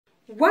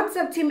What's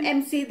up, Team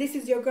MC? This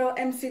is your girl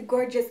MC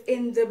Gorgeous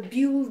in the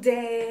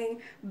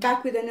building,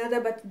 back with another,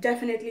 but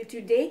definitely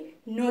today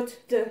not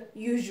the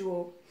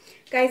usual.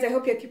 Guys, I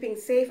hope you're keeping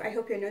safe. I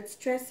hope you're not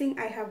stressing.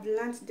 I have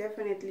learned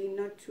definitely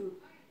not to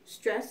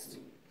stress,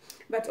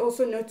 but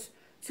also not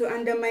to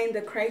undermine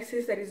the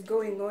crisis that is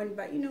going on,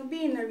 but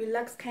be in a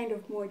relaxed kind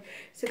of mode.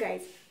 So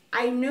guys,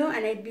 I know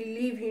and I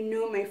believe you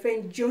know my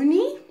friend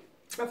Johnny.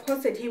 I've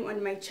hosted him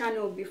on my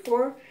channel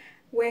before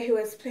where he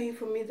was playing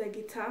for me the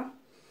guitar.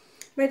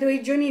 By the way,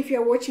 Johnny, if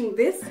you're watching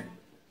this,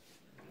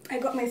 I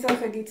got myself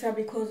a guitar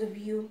because of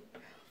you,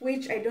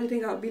 which I don't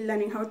think I'll be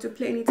learning how to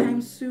play anytime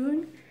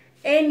soon.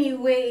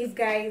 Anyways,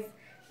 guys,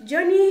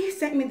 Johnny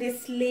sent me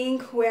this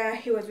link where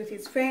he was with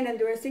his friend and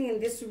they were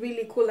singing this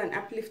really cool and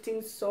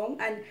uplifting song,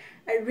 and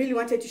I really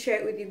wanted to share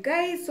it with you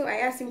guys, so I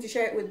asked him to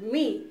share it with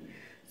me.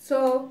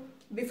 So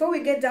before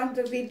we get down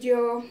to the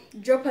video,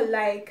 drop a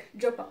like,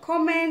 drop a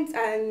comment,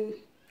 and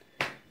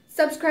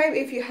subscribe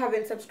if you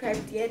haven't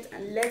subscribed yet,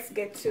 and let's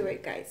get to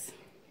it, guys.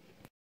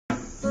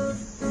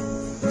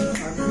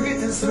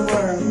 Greetings to the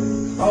world.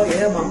 Oh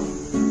yeah, man.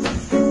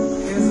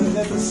 Here's a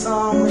little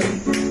song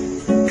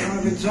with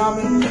I'll be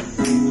drumming.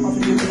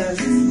 Hope you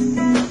blessed. I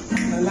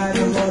like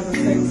the all the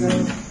things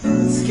and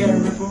scare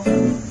people.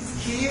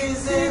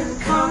 He's in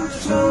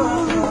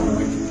control.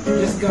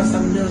 Just got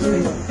some news for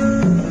you.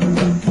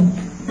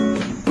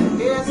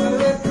 Here's a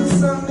little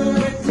song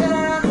with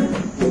Jan.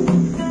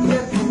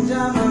 Let me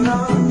jam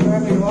along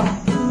wherever you are.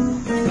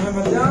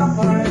 Remember that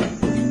part,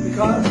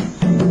 because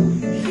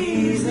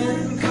he's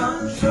in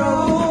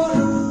control.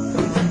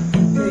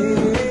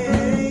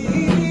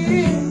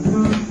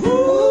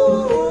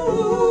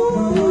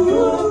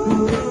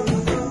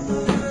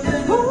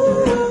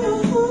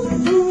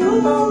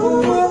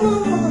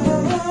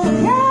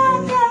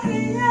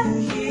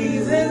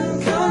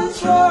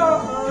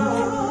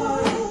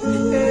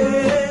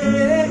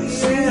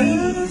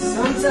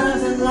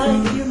 Sometimes in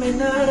life you may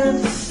not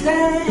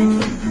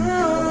understand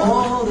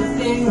all the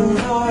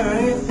things or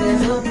if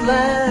there's a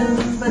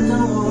plan, but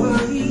don't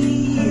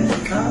worry,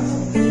 cause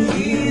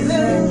he's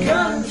in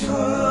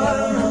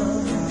control.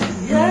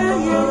 Yeah.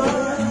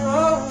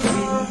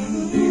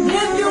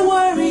 If you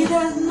worry,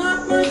 there's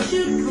not much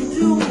you can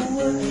do.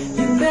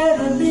 You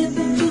better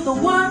listen to the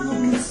one who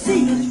can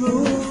see you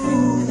through.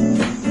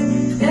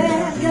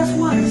 Yeah, guess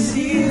what?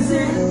 He's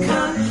in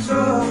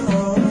control.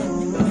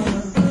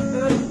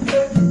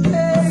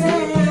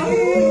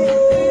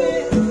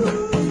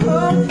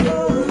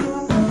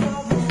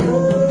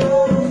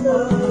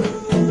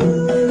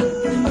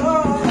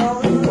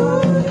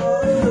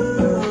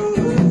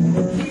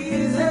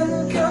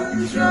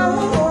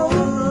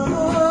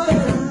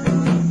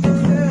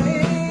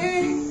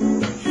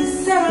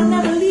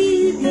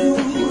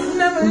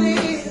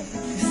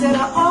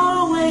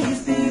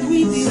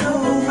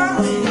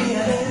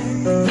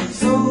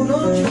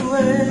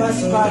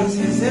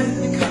 He's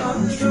in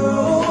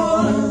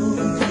control.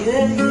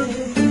 Yeah.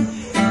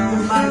 You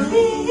might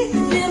be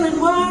feeling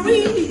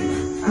worried.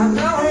 I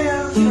know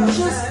you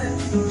just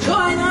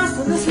join us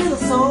in this little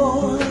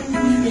song.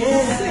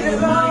 Yeah. Sing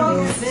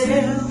along.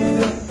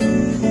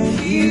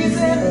 He's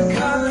in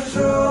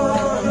control.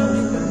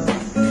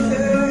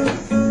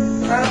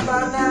 Right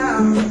about now,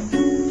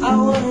 I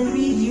want to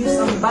read you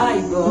some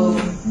Bible.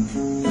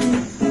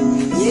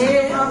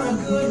 Yeah, I'm a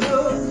good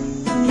book.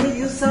 Give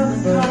you some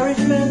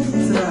encouragement.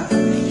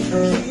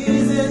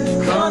 He's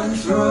in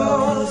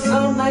control.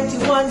 Psalm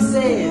 91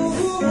 says,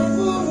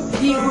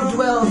 he who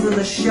dwells in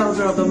the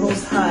shelter of the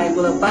Most High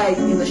will abide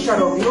in the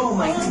shadow of the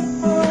Almighty.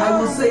 I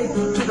will say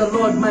to the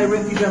Lord, my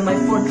refuge and my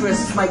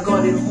fortress, my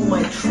God in whom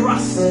I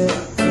trust.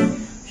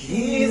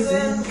 He's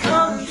in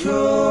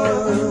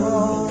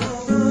control.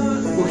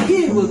 For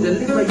he will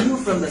deliver you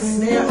from the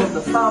snare of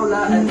the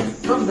fowler and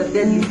from the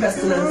deadly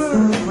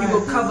pestilence. He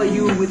will cover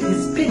you with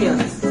his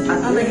pinions,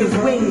 and under his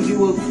wings you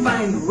will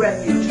find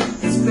refuge.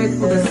 His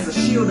faithfulness is a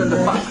shield and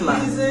a buckler.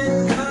 He's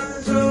in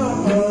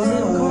control. He's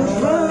in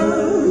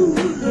control.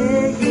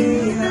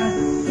 Yeah.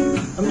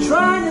 I'm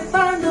trying to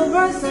find the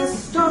verse that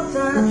stopped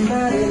that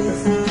bad.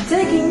 It's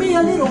taking me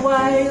a little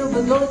while,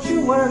 but don't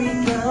you worry,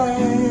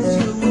 guys.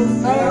 You will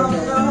find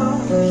it.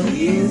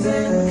 He's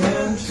in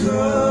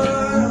control.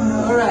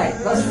 Alright,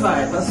 verse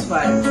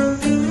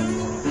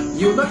 5.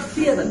 You will not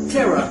fear the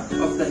terror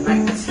of the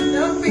night.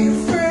 Don't be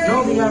afraid.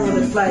 Nor the arrow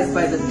that flies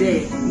by the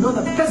day, nor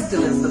the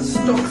pestilence that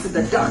stalks in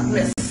the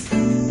darkness,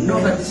 nor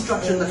the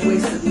destruction that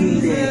wastes at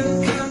noonday. He's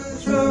in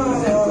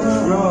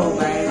control,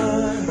 man.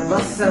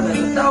 Verse 7.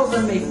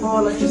 1,000 may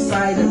fall at your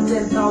side and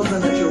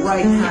 10,000 at your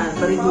right hand,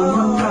 but it will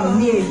not come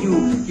near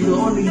you. You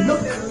will only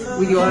look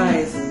with your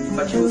eyes,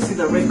 but you will see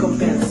the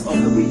recompense of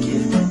the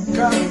wicked.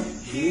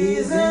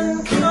 He's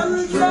in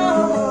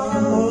control.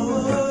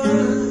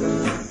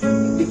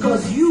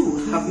 Because you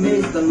have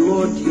made the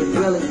Lord your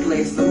dwelling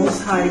place, the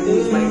Most High who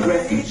is my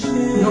refuge.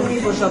 No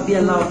evil shall be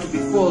allowed to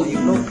befall you,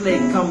 no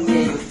plague come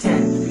near your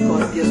tent.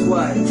 Because guess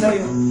what? I tell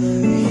you,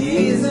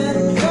 he's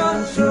in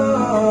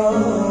control.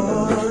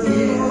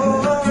 Yeah.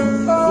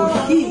 For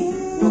he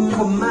will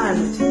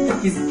command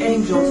his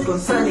angels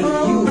concerning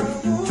you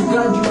to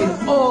guard you in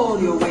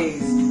all your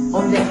ways.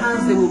 On their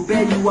hands they will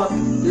bear you up,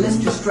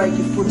 lest you strike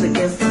your foot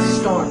against the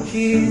stone.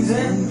 He's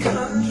in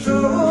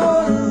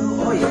control.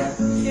 Oh yeah.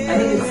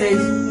 And it says,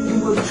 you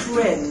will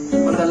tread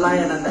on the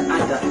lion and the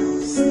adder.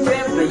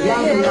 The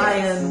young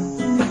lion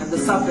and the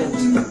serpent,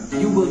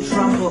 you will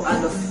trample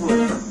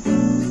underfoot.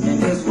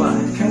 And here's why.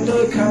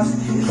 Because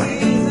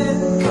he's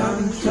in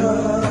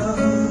control.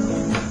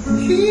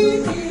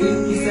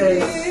 He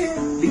says,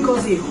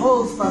 because he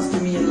holds fast to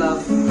me in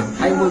love,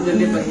 I will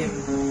deliver him.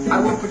 I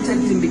will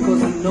protect him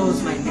because he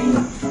knows my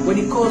name. When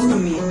he calls to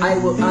me, I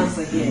will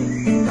answer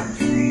him.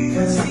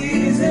 Because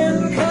he's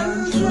in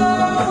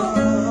control.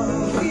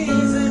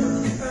 He's in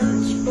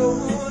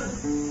control.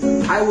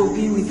 I will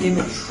be with him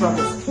in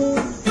trouble.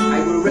 I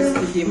will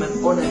rescue him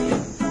and honor him.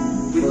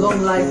 With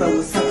long life I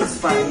will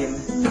satisfy him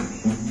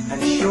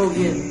and show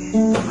him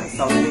my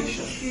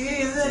salvation.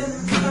 He's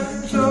in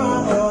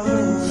control.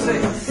 Say.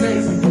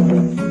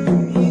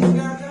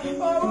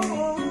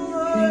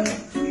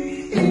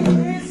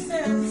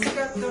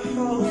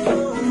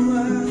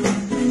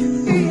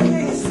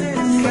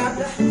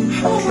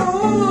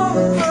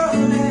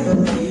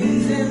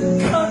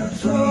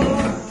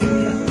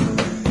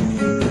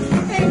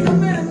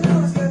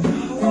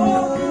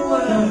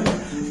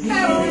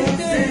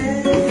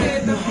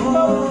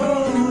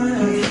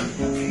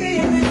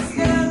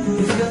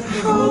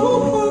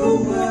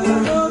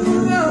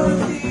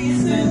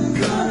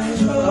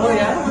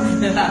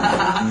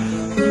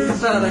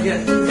 Start it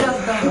again. Got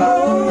the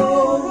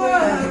whole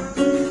world.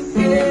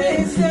 It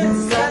makes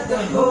sense. Got the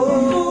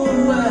whole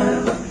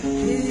world.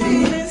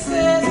 It makes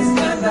sense.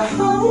 Got the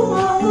whole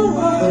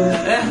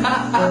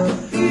world.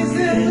 He's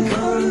in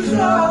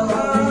control.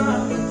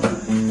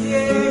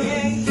 Yeah.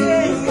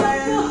 He's got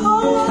the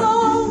whole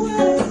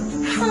world.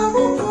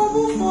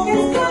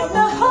 He's got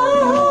the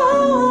whole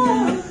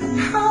world.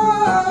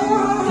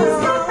 He's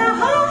got the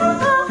whole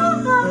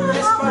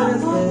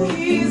world.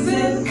 He's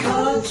in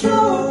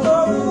control.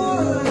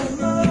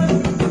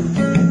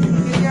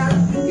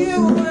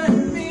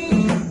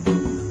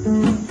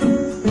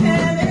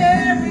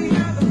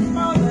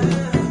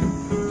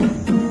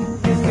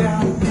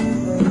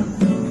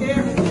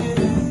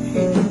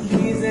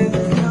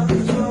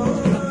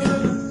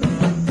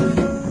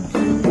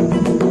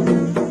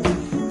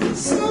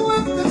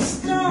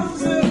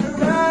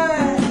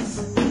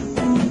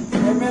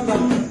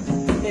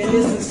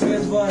 Listen to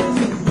his voice.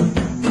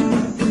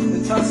 The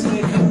touch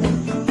maker.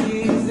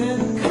 He's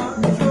in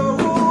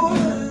control.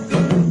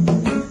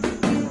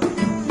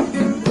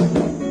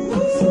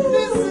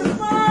 This is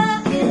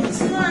why it's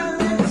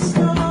smiling in the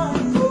storm.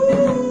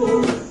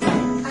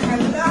 I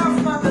got love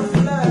from the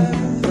flood.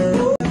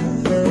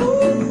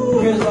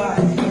 Here's why.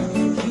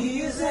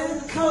 He's in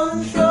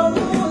control.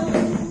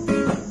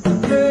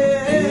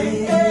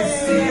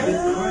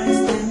 Saving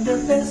Christ in the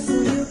vessel.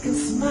 You can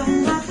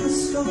smile at the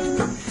storm.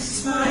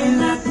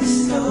 Smile at the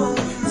storm,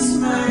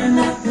 smile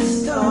at the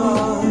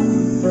storm.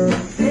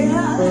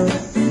 Yeah,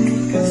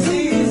 cause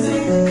he's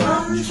in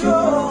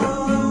control.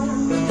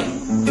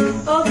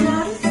 Oh,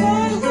 God is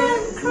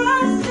saving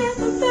Christ in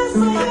the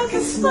vessel. You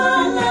can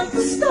smile at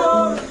the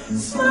storm,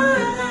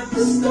 smile at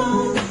the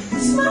storm,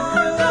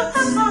 smile at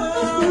the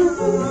storm.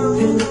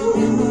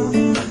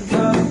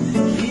 God,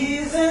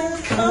 he's in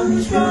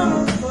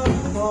control.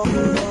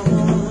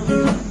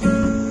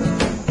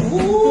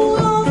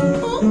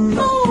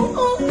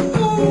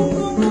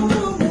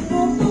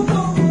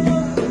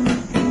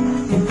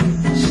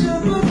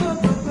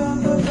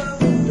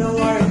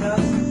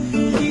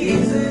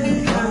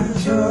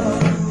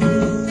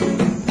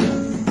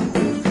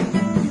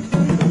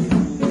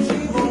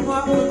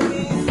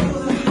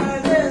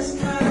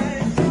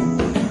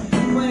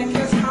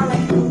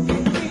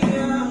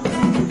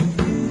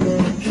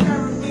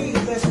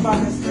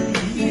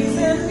 He's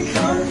in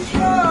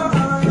control.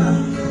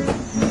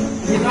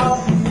 You know,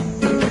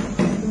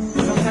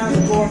 sometimes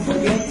the Lord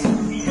forgets.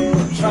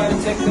 Try to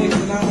take things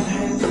in our own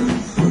hands.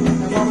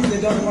 And once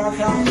it doesn't work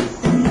out,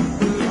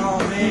 oh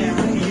man,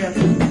 I get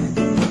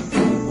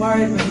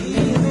worried, but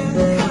he's in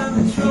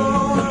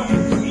control.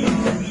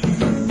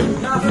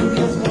 Nothing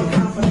feels more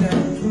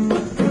confident.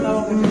 You know,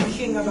 when the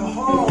king of the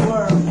whole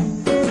world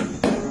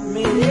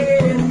made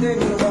everything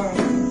in the world.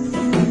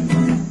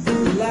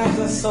 He loves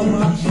us so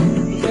much.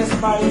 He's in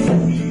control.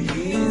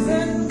 He's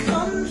in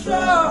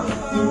control.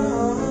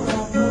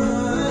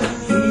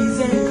 He's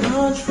in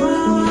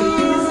control.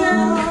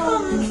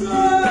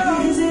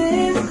 He's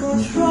in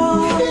control.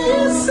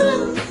 He's in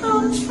control.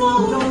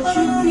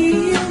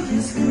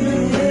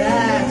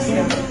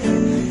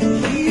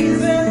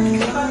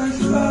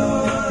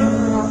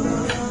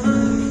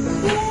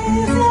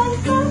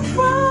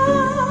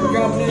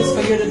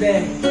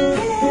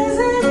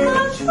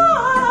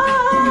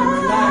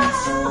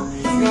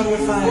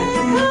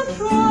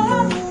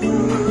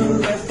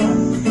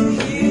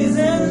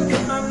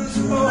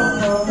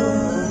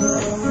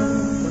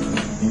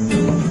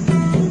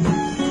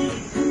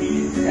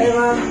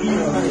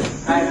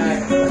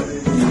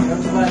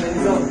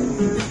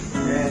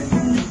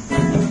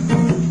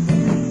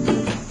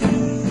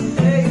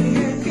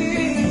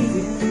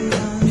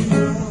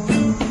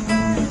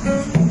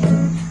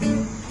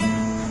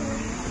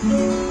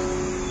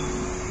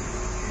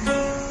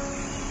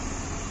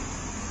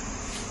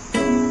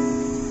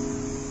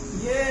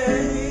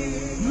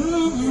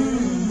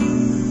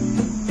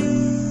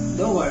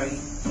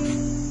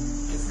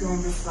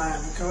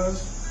 fine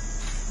because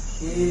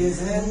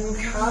he's in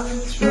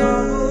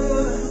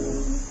control.